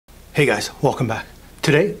Hey guys, welcome back.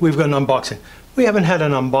 Today we've got an unboxing. We haven't had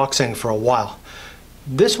an unboxing for a while.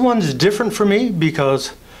 This one's different for me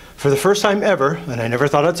because for the first time ever, and I never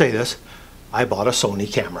thought I'd say this, I bought a Sony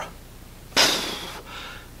camera.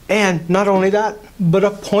 And not only that, but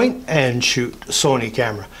a point and shoot Sony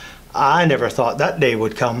camera. I never thought that day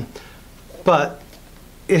would come, but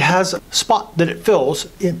it has a spot that it fills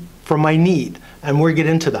in for my need, and we'll get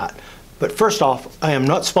into that. But first off, I am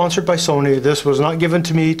not sponsored by Sony. This was not given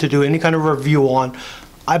to me to do any kind of review on.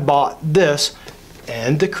 I bought this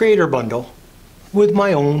and the creator bundle with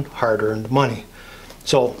my own hard-earned money.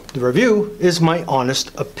 So the review is my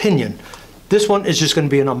honest opinion. This one is just going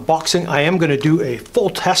to be an unboxing. I am going to do a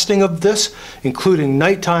full testing of this, including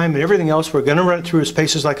nighttime and everything else. We're going to run it through its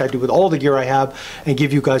paces like I do with all the gear I have and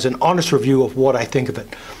give you guys an honest review of what I think of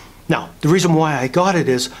it. Now, the reason why I got it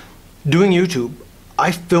is doing YouTube,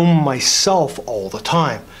 I film myself all the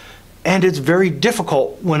time, and it's very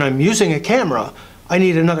difficult when I'm using a camera. I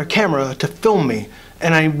need another camera to film me,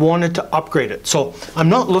 and I wanted to upgrade it. So I'm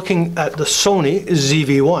not looking at the Sony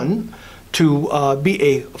ZV-1 to be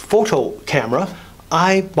a photo camera.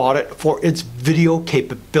 I bought it for its video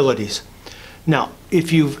capabilities. Now,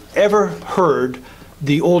 if you've ever heard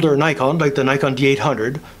the older Nikon, like the Nikon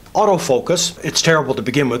D800, autofocus, it's terrible to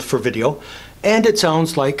begin with for video, and it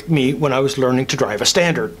sounds like me when I was learning to drive a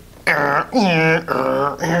standard.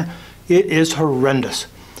 It is horrendous.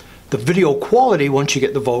 The video quality, once you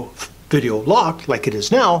get the video locked like it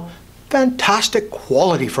is now, fantastic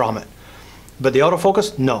quality from it. But the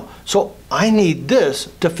autofocus, no. So I need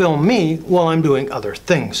this to film me while I'm doing other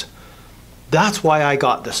things. That's why I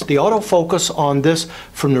got this. The autofocus on this,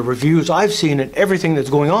 from the reviews I've seen and everything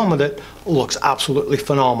that's going on with it, looks absolutely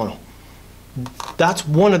phenomenal. That's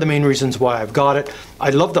one of the main reasons why I've got it. I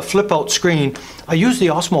love the flip out screen. I use the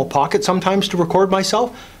Osmo Pocket sometimes to record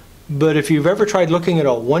myself, but if you've ever tried looking at a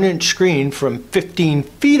 1-inch screen from 15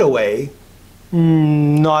 feet away,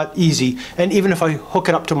 not easy. And even if I hook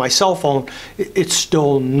it up to my cell phone, it's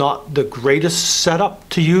still not the greatest setup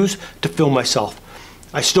to use to film myself.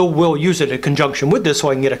 I still will use it in conjunction with this so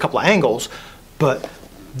I can get a couple of angles, but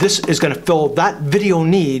this is going to fill that video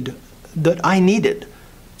need that I needed.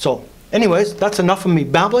 So anyways, that's enough of me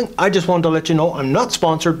babbling. I just wanted to let you know I'm not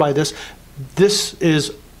sponsored by this. This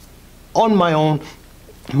is on my own,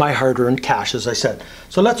 my hard-earned cash, as I said.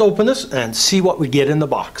 So let's open this and see what we get in the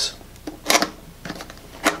box.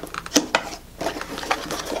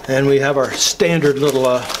 And we have our standard little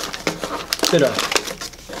bit of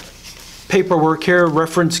paperwork here,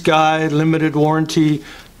 reference guide, limited warranty,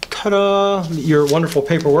 ta-da, your wonderful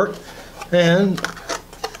paperwork. And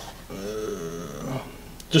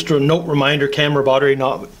just a note reminder, camera battery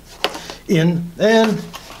not in. And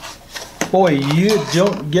boy, you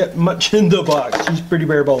don't get much in the box. It's pretty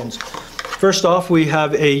bare bones. First off, we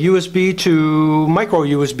have a USB to micro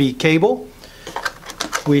USB cable.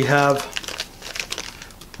 We have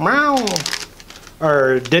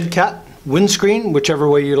our dead cat windscreen, whichever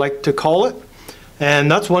way you like to call it. And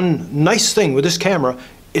that's one nice thing with this camera,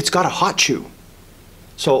 it's got a hot shoe.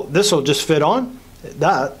 So this will just fit on.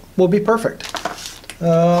 That will be perfect.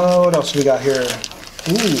 What else we got here?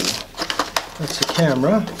 Ooh, that's the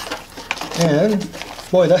camera. And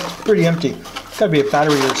boy, that's pretty empty. Gotta be a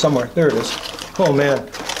battery here somewhere. There it is. Oh man,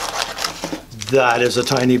 that is a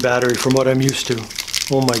tiny battery from what I'm used to.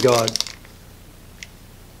 Oh my God.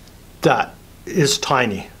 That is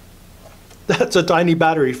tiny. That's a tiny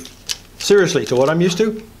battery. Seriously, to what I'm used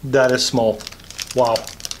to, that is small. Wow.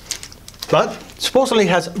 But supposedly it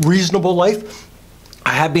has reasonable life.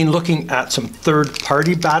 I have been looking at some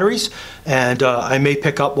third-party batteries, and I may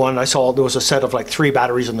pick up one. I saw there was a set of like 3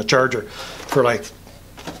 batteries in the charger for like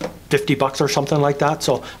 50 bucks or something like that.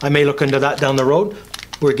 So I may look into that down the road.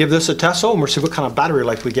 We'll give this a test and we'll see what kind of battery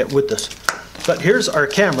life we get with this. But here's our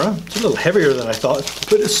camera. It's a little heavier than I thought,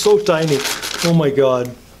 but it's so tiny. Oh my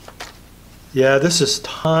God. Yeah, this is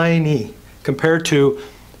tiny compared to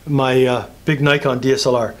my big Nikon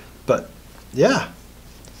DSLR. But yeah,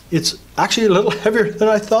 it's actually a little heavier than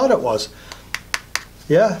I thought it was.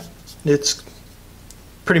 Yeah, it's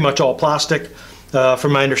pretty much all plastic.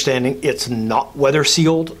 From my understanding, it's not weather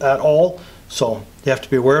sealed at all. So you have to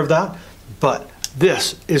be aware of that. But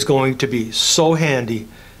this is going to be so handy.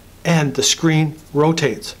 And the screen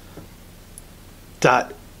rotates.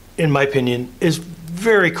 That, in my opinion, is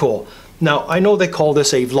very cool. Now, I know they call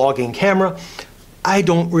this a vlogging camera. I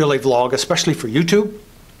don't really vlog, especially for YouTube.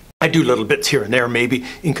 I do little bits here and there, maybe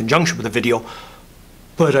in conjunction with a video,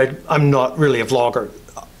 but I'm not really a vlogger.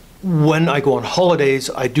 When I go on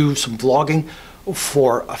holidays, I do some vlogging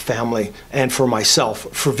for a family and for myself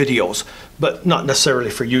for videos, but not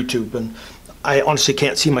necessarily for YouTube. And I honestly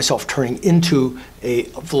can't see myself turning into a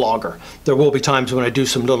vlogger. There will be times when I do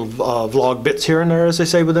some little vlog bits here and there, as they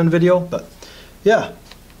say within a video, but yeah,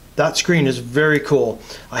 that screen is very cool.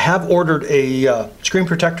 I have ordered a screen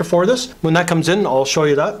protector for this. When that comes in, I'll show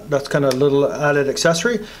you that. That's kind of a little added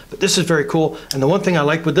accessory, but this is very cool. And the one thing I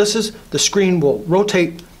like with this is the screen will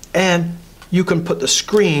rotate and you can put the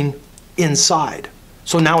screen inside.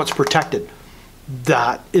 So now it's protected.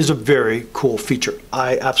 That is a very cool feature.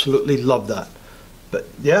 I absolutely love that. But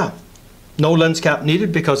yeah, no lens cap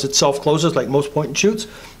needed because it self-closes like most point and shoots.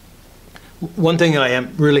 One thing I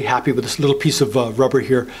am really happy with this little piece of rubber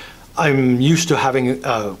here. I'm used to having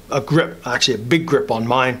a grip, actually a big grip on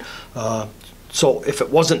mine. So if it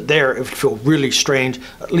wasn't there, it would feel really strange.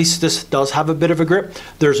 At least this does have a bit of a grip.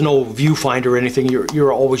 There's no viewfinder or anything.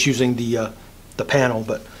 You're always using the panel.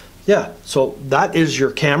 But yeah, so that is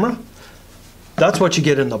your camera. That's what you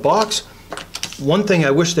get in the box. One thing I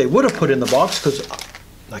wish they would have put in the box, because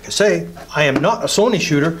like I say, I am not a Sony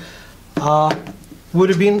shooter, would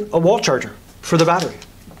have been a wall charger for the battery.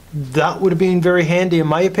 That would have been very handy in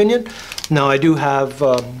my opinion. Now I do have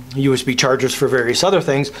USB chargers for various other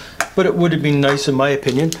things, but it would have been nice in my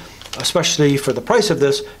opinion, especially for the price of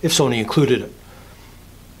this, if Sony included it.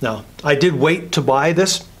 Now, I did wait to buy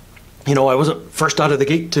this. You know, I wasn't first out of the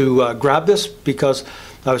gate to grab this because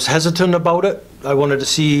I was hesitant about it. I wanted to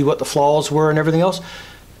see what the flaws were and everything else.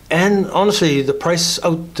 And honestly, the price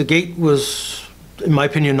out the gate was, in my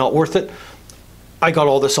opinion, not worth it. I got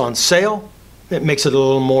all this on sale. It makes it a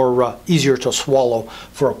little more easier to swallow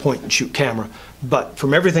for a point and shoot camera. But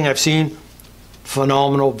from everything I've seen,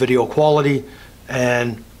 phenomenal video quality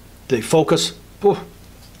and the focus,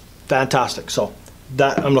 fantastic. So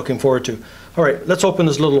that I'm looking forward to. All right, let's open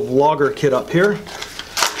this little vlogger kit up here.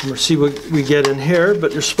 We'll see what we get in here,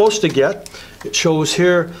 but you're supposed to get, it shows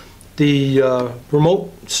here the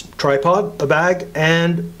remote tripod, a bag,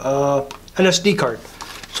 and an SD card.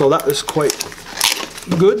 So that is quite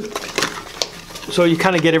good. So you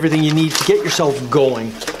kind of get everything you need to get yourself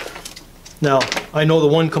going. Now, I know the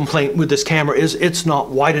one complaint with this camera is it's not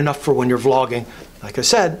wide enough for when you're vlogging. Like I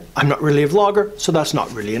said, I'm not really a vlogger, so that's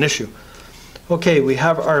not really an issue. Okay, we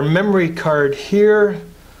have our memory card here.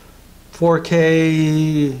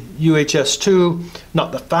 4K UHS 2,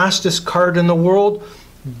 not the fastest card in the world,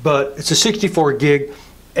 but it's a 64 gig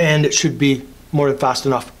and it should be more than fast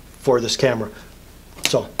enough for this camera.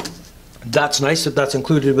 So that's nice that that's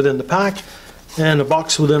included within the pack, and a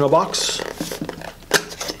box within a box.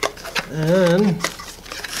 And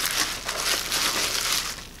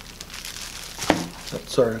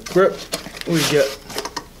that's our grip. We get,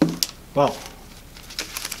 wow,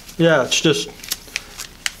 yeah, it's just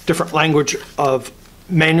different language of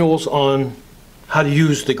manuals on how to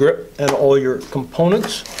use the grip and all your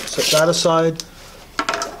components. Set that aside.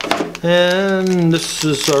 And this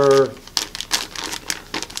is our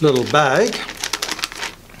little bag.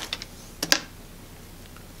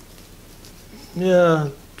 Yeah,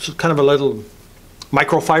 it's kind of a little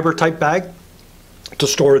microfiber type bag to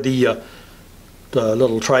store the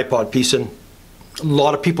little tripod piece in. A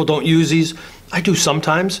lot of people don't use these. I do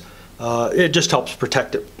sometimes. It just helps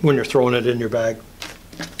protect it when you're throwing it in your bag.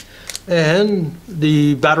 And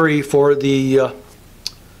the battery for the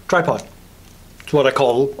tripod. It's what I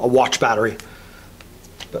call a watch battery.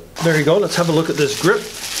 But there you go. Let's have a look at this grip.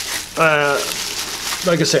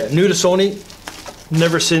 Like I said, new to Sony.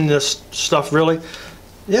 Never seen this stuff really.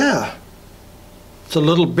 Yeah. It's a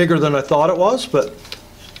little bigger than I thought it was, but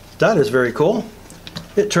that is very cool.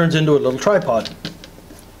 It turns into a little tripod.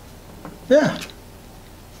 Yeah.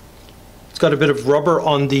 It's got a bit of rubber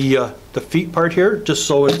on the feet part here, just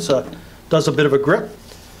so it does a bit of a grip.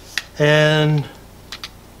 And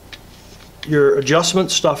your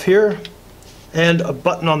adjustment stuff here, and a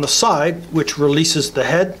button on the side which releases the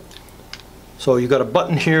head. So you've got a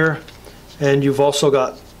button here, and you've also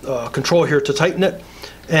got control here to tighten it,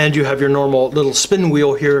 and you have your normal little spin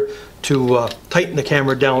wheel here to tighten the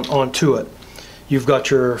camera down onto it. You've got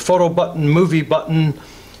your photo button, movie button,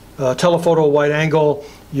 telephoto wide angle,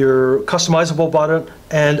 your customizable button,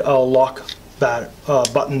 and a lock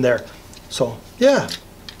button there. So yeah,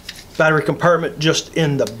 battery compartment just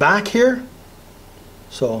in the back here.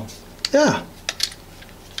 So yeah,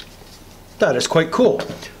 that is quite cool.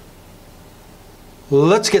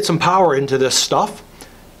 Let's get some power into this stuff.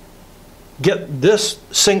 Get this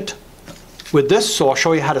synced with this, so I'll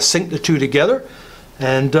show you how to sync the two together.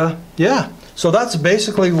 And yeah, so that's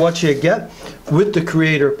basically what you get with the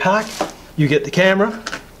Creator Pack. You get the camera,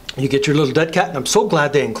 you get your little dead cat, and I'm so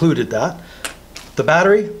glad they included that. The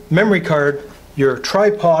battery, memory card, your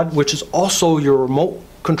tripod, which is also your remote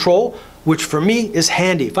control which for me is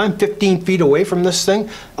handy. If I'm 15 feet away from this thing,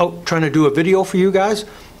 out trying to do a video for you guys,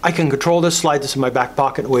 I can control this, slide this in my back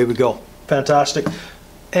pocket, and away we go. Fantastic.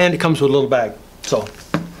 And it comes with a little bag. So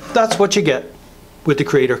that's what you get with the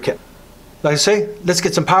Creator Kit. Like I say, let's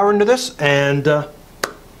get some power into this and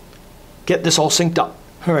get this all synced up.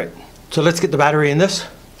 All right, so let's get the battery in this.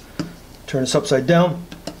 Turn this upside down.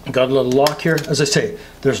 Got a little lock here. As I say,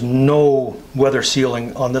 there's no weather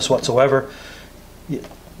sealing on this whatsoever. You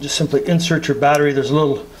just simply insert your battery. There's a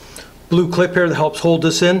little blue clip here that helps hold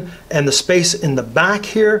this in, and the space in the back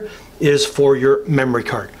here is for your memory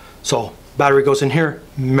card. So battery goes in here,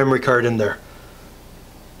 memory card in there.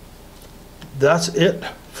 That's it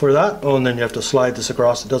for that. Oh, and then you have to slide this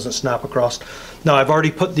across. It doesn't snap across. Now I've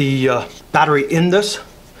already put the battery in this.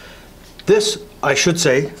 This, I should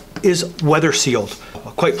say, is weather sealed.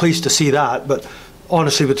 I'm quite pleased to see that, but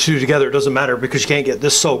honestly with the two together it doesn't matter because you can't get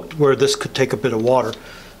this soaked where this could take a bit of water.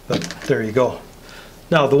 But there you go.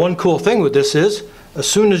 Now the one cool thing with this is, as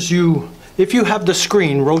soon as if you have the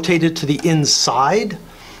screen rotated to the inside,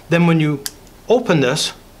 then when you open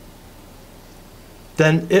this,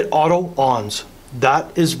 then it auto ons.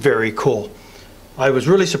 That is very cool. I was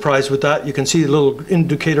really surprised with that. You can see the little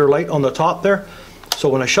indicator light on the top there. So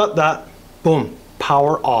when I shut that, boom,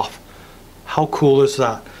 power off. How cool is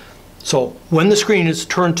that? So when the screen is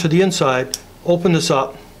turned to the inside, open this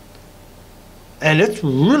up, and it's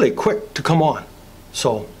really quick to come on.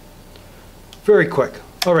 So very quick.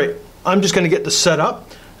 All right, I'm just going to get this set up,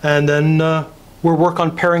 and then we'll work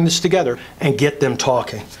on pairing this together and get them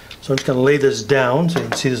talking. So I'm just going to lay this down so you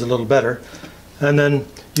can see this a little better. And then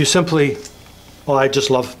you simply, well, I just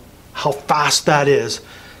love how fast that is.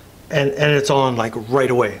 And it's on like right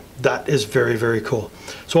away. That is very, very cool.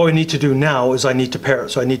 So all we need to do now is I need to pair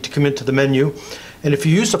it. So I need to come into the menu. And if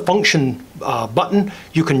you use the function button,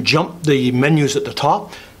 you can jump the menus at the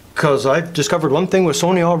top. Because I've discovered one thing with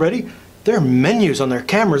Sony already. Their menus on their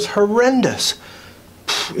cameras horrendous.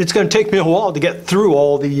 It's going to take me a while to get through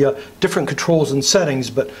all the different controls and settings,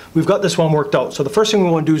 but we've got this one worked out. So the first thing we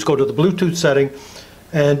want to do is go to the Bluetooth setting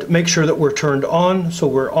and make sure that we're turned on. So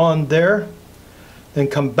we're on there. Then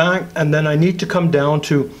come back, and then I need to come down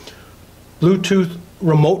to Bluetooth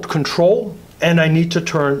remote control, and I need to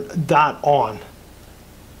turn that on.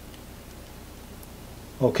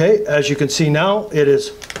 Okay, as you can see now, it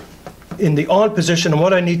is in the on position, and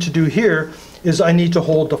what I need to do here is I need to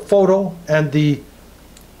hold the photo and the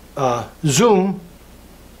zoom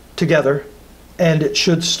together, and it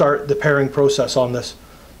should start the pairing process on this.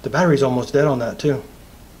 The battery's almost dead on that too.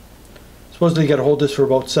 Supposedly you got to hold this for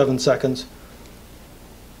about 7 seconds.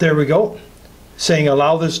 There we go. Saying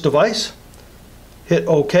allow this device. Hit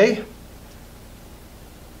OK.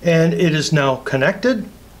 And it is now connected.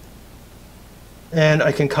 And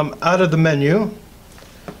I can come out of the menu.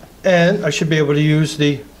 And I should be able to use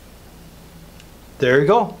the... There you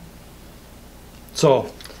go.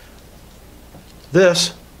 So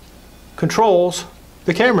this controls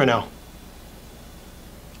the camera now.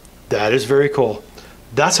 That is very cool.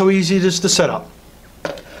 That's how easy it is to set up.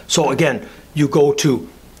 So again, you go to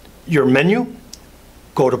your menu,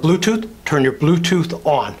 go to Bluetooth, turn your Bluetooth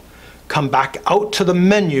on. Come back out to the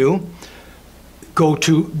menu, go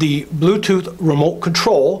to the Bluetooth remote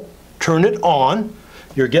control, turn it on.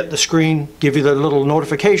 You'll get the screen, give you the little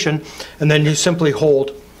notification, and then you simply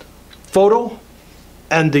hold photo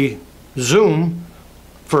and the zoom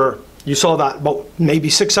for, you saw that, about maybe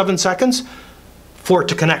 6-7 seconds for it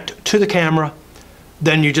to connect to the camera.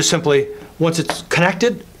 Then you just simply, once it's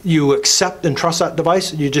connected, you accept and trust that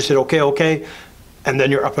device. You just hit OK, OK, and then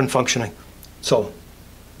you're up and functioning. So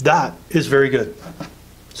that is very good.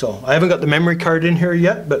 So I haven't got the memory card in here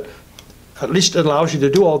yet, but at least it allows you to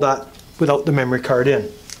do all that without the memory card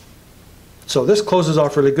in. So this closes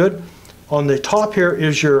off really good. On the top here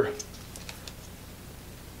is your,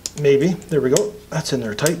 maybe, there we go, that's in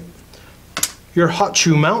there tight. Your hot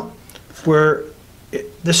shoe mount, where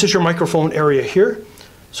this is your microphone area here.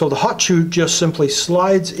 So the hot shoe just simply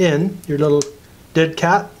slides in your little dead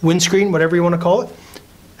cat, windscreen, whatever you want to call it.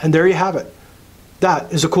 And there you have it.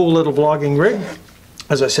 That is a cool little vlogging rig.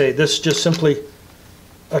 As I say, this just simply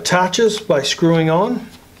attaches by screwing on.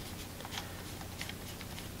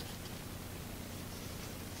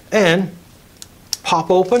 And pop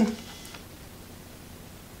open.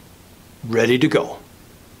 Ready to go.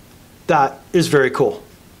 That is very cool.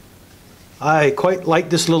 I quite like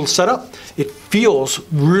this little setup. It feels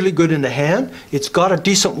really good in the hand. It's got a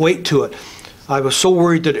decent weight to it. I was so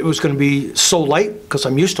worried that it was going to be so light because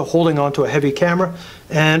I'm used to holding onto a heavy camera,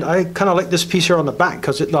 and I kind of like this piece here on the back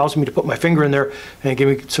because it allows me to put my finger in there and give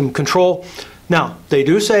me some control. Now, they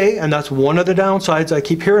do say, and that's one of the downsides I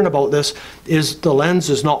keep hearing about this, is the lens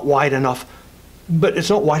is not wide enough. But it's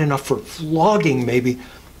not wide enough for vlogging maybe.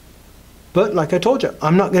 But like I told you,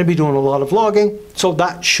 I'm not going to be doing a lot of vlogging, so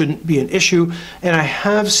that shouldn't be an issue. And I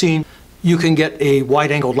have seen you can get a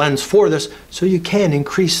wide-angle lens for this, so you can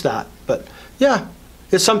increase that. But yeah,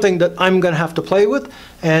 it's something that I'm going to have to play with.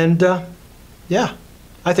 And yeah,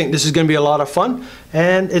 I think this is going to be a lot of fun,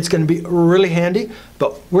 and it's going to be really handy.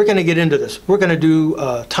 But we're going to get into this. We're going to do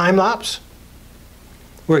time-lapse.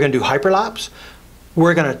 We're going to do hyperlapse.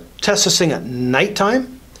 We're going to test this thing at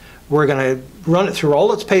nighttime. We're going to run it through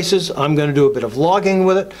all its paces. I'm going to do a bit of vlogging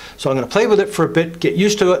with it. So I'm going to play with it for a bit, get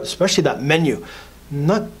used to it, especially that menu.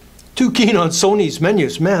 Not too keen on Sony's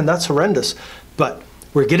menus. Man, that's horrendous. But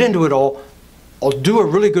we'll get into it all. I'll do a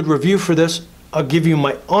really good review for this. I'll give you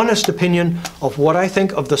my honest opinion of what I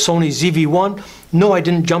think of the Sony ZV-1. No, I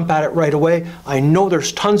didn't jump at it right away. I know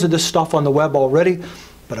there's tons of this stuff on the web already,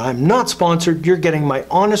 but I'm not sponsored. You're getting my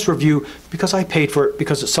honest review because I paid for it,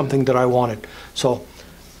 because it's something that I wanted. So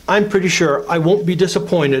I'm pretty sure I won't be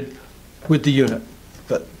disappointed with the unit.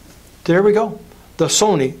 But there we go, the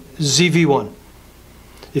Sony ZV-1.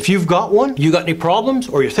 If you've got one, you got any problems,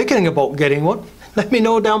 or you're thinking about getting one, let me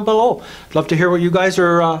know down below. I'd love to hear what you guys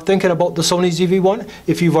are thinking about the Sony ZV-1.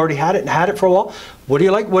 If you've already had it and had it for a while, what do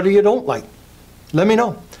you like, what do you don't like? Let me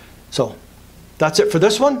know. So that's it for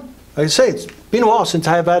this one. Like I say, it's been a while since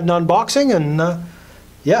I've had an unboxing, and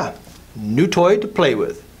yeah, new toy to play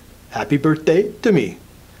with. Happy birthday to me.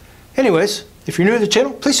 Anyways, if you're new to the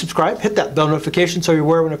channel, please subscribe, hit that bell notification so you're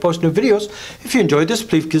aware when I post new videos. If you enjoyed this,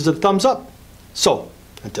 please give it a thumbs up. So,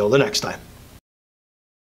 until the next time.